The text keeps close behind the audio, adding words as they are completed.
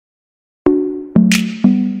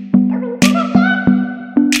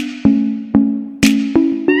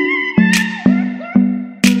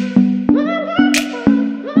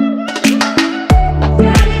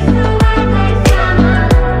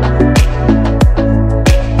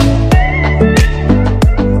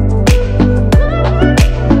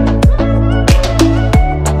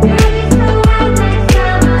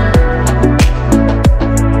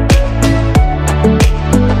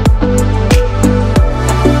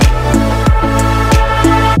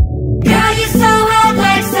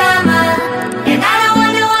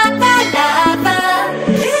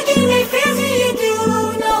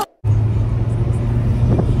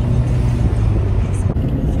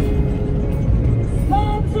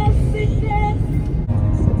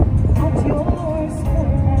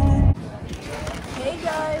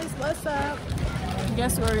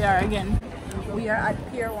we are again. We are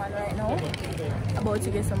at Pier 1 right now. About to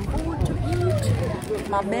get some food to eat.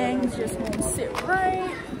 My bangs just won't sit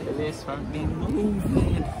right. The lace front be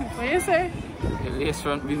moving. What do you say? The lace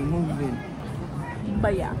front be moving.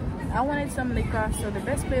 But yeah, I wanted some liquor, so the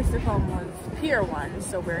best place to come was Pier 1.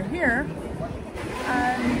 So we're here.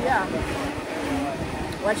 And yeah.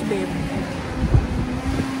 Watch babe.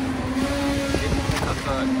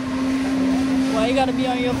 Why you gotta be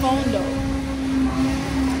on your phone though?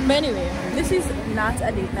 But anyway, this is not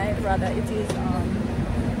a date night, rather it is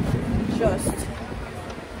just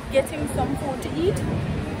getting some food to eat,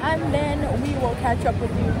 and then we will catch up with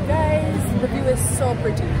you guys. The view is so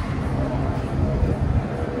pretty.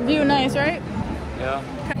 View nice, right? Yeah.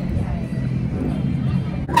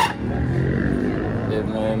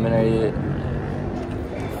 I'm not a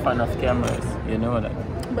fan of cameras, you know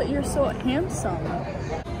that. But you're so handsome.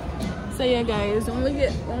 So yeah guys, when we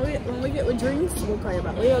get with drinks, we'll call you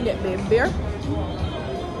back. What you'll get, babe? Beer?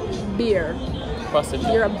 Beer.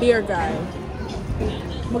 Possibly. You're a beer guy.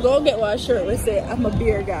 I'm gonna go get one shirt let's say I'm a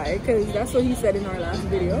beer guy, because that's what he said in our last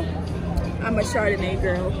video. I'm a Chardonnay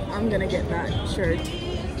girl. I'm gonna get that shirt.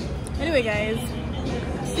 Anyway guys,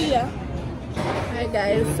 see ya. Alright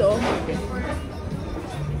guys, so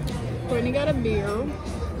Courtney got a beer.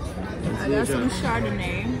 I got some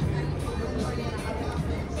Chardonnay.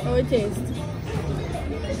 How it tastes?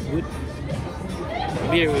 Good.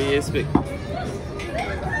 Beer, what you expect?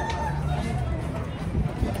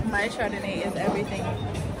 My Chardonnay is everything.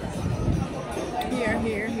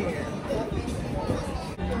 Here.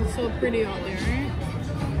 It's so pretty out there, right?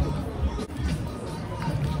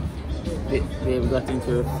 They've got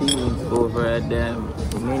into their feelings over at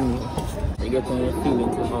the menu. They get into their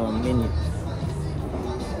feelings of our menu.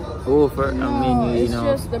 Over a menu, you know.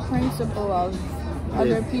 It's just the principle of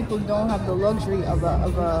other people don't have the luxury of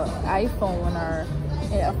a iPhone or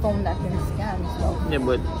a phone that can scan stuff. Yeah,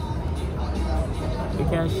 but you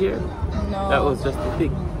can't share. No. That was just the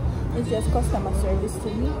thing. It's just customer service to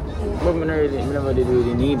me. But I never did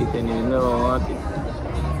really need it and you never want it.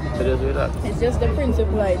 So just relax. It's just the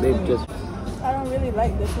principle, like. They just. I don't really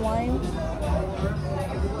like this wine.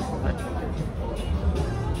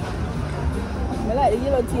 I like the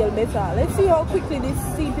yellow tail better. Let's see how quickly this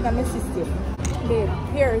seeps in my system. Babe,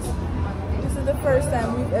 this is the first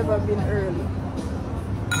time we've ever been early.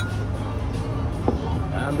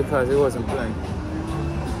 Because it wasn't planned.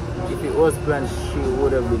 If it was planned, she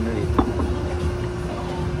would have been late.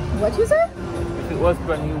 What you say? If it was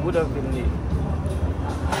planned, you would have been late.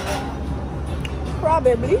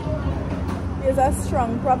 Probably. There's a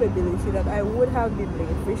strong probability that I would have been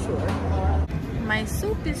late for sure. My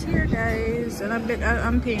soup is here, guys, and I bet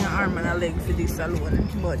I'm paying an arm and a leg for this alone.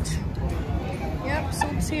 But yep,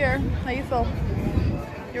 soup's here. How you feel?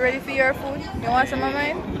 You ready for your food? You want some of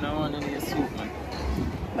mine? I don't want any soup, man.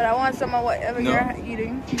 But I want some of whatever you're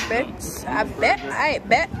eating. Bet. I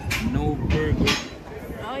bet. No burger.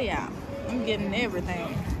 Oh yeah, I'm getting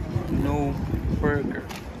everything. No burger.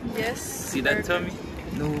 Yes. See that tummy?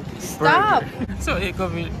 No. Stop. Burger. So you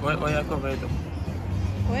cover it. Why you cover it up?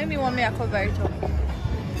 What do you mean want me to cover it up?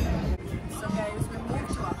 So guys, we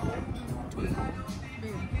moved to a home.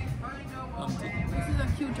 This is a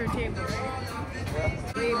cuter table, right? Yeah.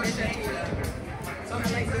 Way better table. So I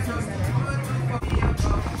like this one better.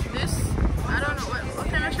 This, I don't know what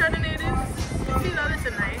kind of Chardonnay it is. You see that it's a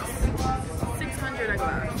nice 600 a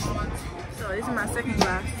glass. So this is my second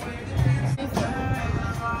glass.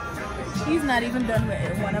 He's not even done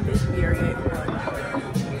with one of his beer yet.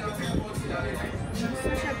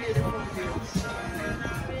 Such a beautiful view.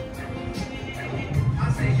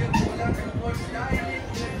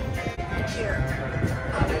 Here.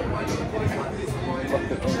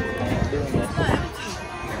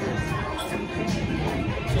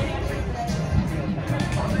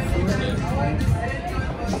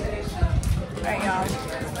 Alright y'all,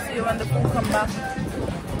 see you when the food come back.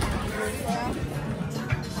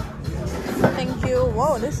 Thank you.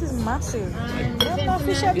 Whoa, this is massive.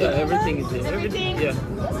 Yeah, everything is there. Everything, yeah.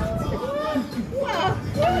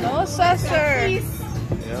 No saucer.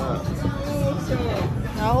 Yeah.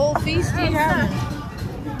 A whole feast you have.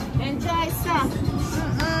 Enjoy some.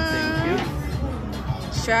 Thank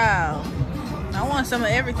you. Child. I want some of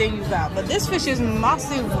everything you got, but this fish is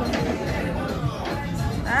massive.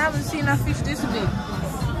 I haven't seen a fish this big.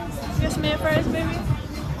 Just me first, baby.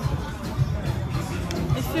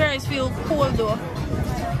 This fries feel cold though.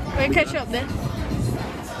 Can you catch up then?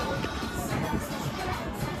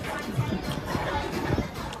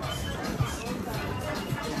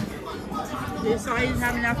 This size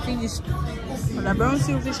having a fish. But the brown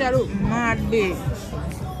silver fish are look mad big.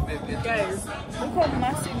 Guys, look how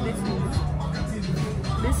massive this is.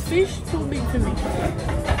 This fish too big for me.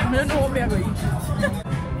 I don't know what we are going to eat.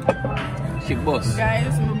 She boss.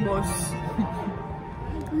 Guys, my boss.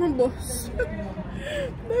 My boss.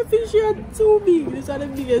 My fish are too big. These are the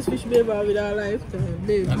biggest fish we ever have in our lifetime,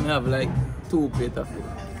 babe. I have like 2 plates of food.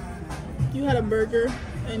 You had a burger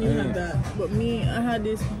and you had that. But me, I had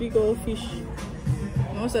this big old fish.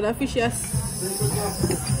 Most of that fish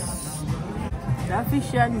that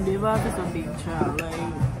fish never is a big child.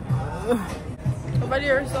 Like over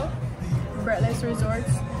there so Breathless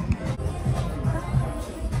Resorts.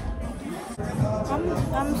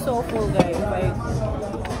 I'm so full, guys. Like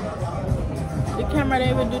the camera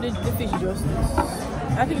didn't even do the fish justice.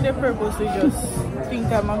 I think they purposely just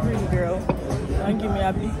think I'm a green girl and give me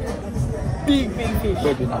a big fish.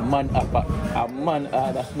 But a man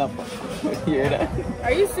a snapper. You hear that?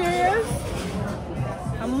 Are you serious?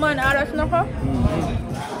 A man out of snapper?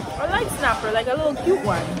 I like snapper, like a little cute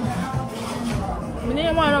one. I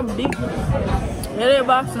didn't want a big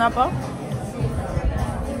little snapper.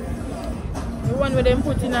 The one where they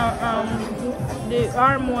put in the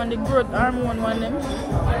arm one, the growth arm one them.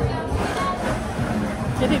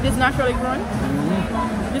 You think this naturally grown?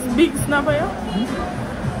 This big snapper here?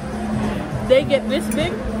 They get this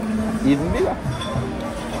big? Even bigger.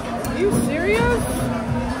 Are you serious?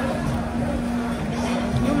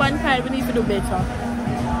 Humankind, we need to do better.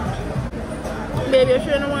 Baby, you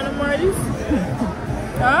sure you don't want more of this?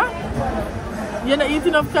 Huh? You're not eating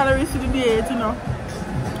enough calories to the day, you know.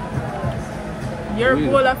 Your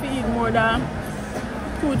goal have to eat more than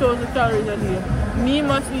 2,000 calories a day. Me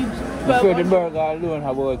must eat 12. So the burger alone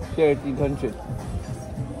have about 1,300.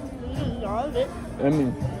 All of it. I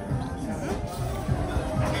mean,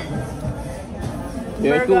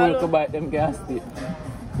 you're too old to buy them gas station.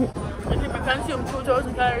 I think I consume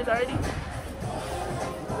 2,000 calories already.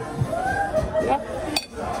 Yeah.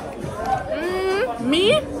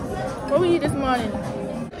 Me? What we eat this morning?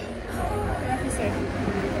 What you say?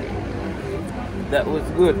 That was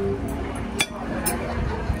good.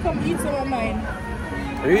 Come eat some of mine.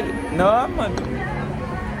 Really? No, man.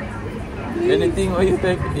 Please. Anything what you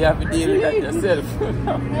take, you have to deal with that yourself.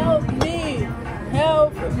 Help me.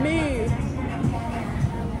 Help me.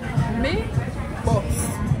 Me? Boss.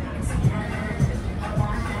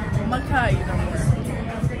 Makai no more.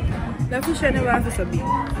 The fish I never have to be.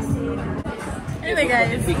 Anyway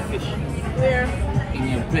guys. Big fish. Where? In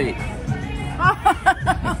your plate.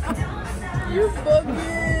 You buggy.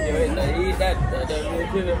 Eat that.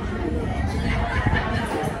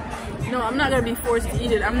 No, I'm not gonna be forced to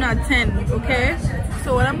eat it. I'm not 10, okay?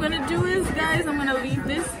 So what I'm gonna do is, guys, I'm gonna leave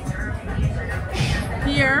this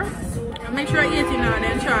here. I'll make sure I eat it now and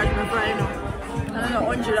then charge me for, you know, I don't know,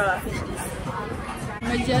 $100 fish this.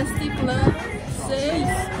 Majestic Love says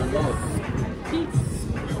peace.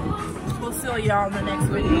 We'll see y'all in the next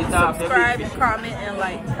video. Subscribe, comment, and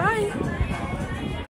like. Bye.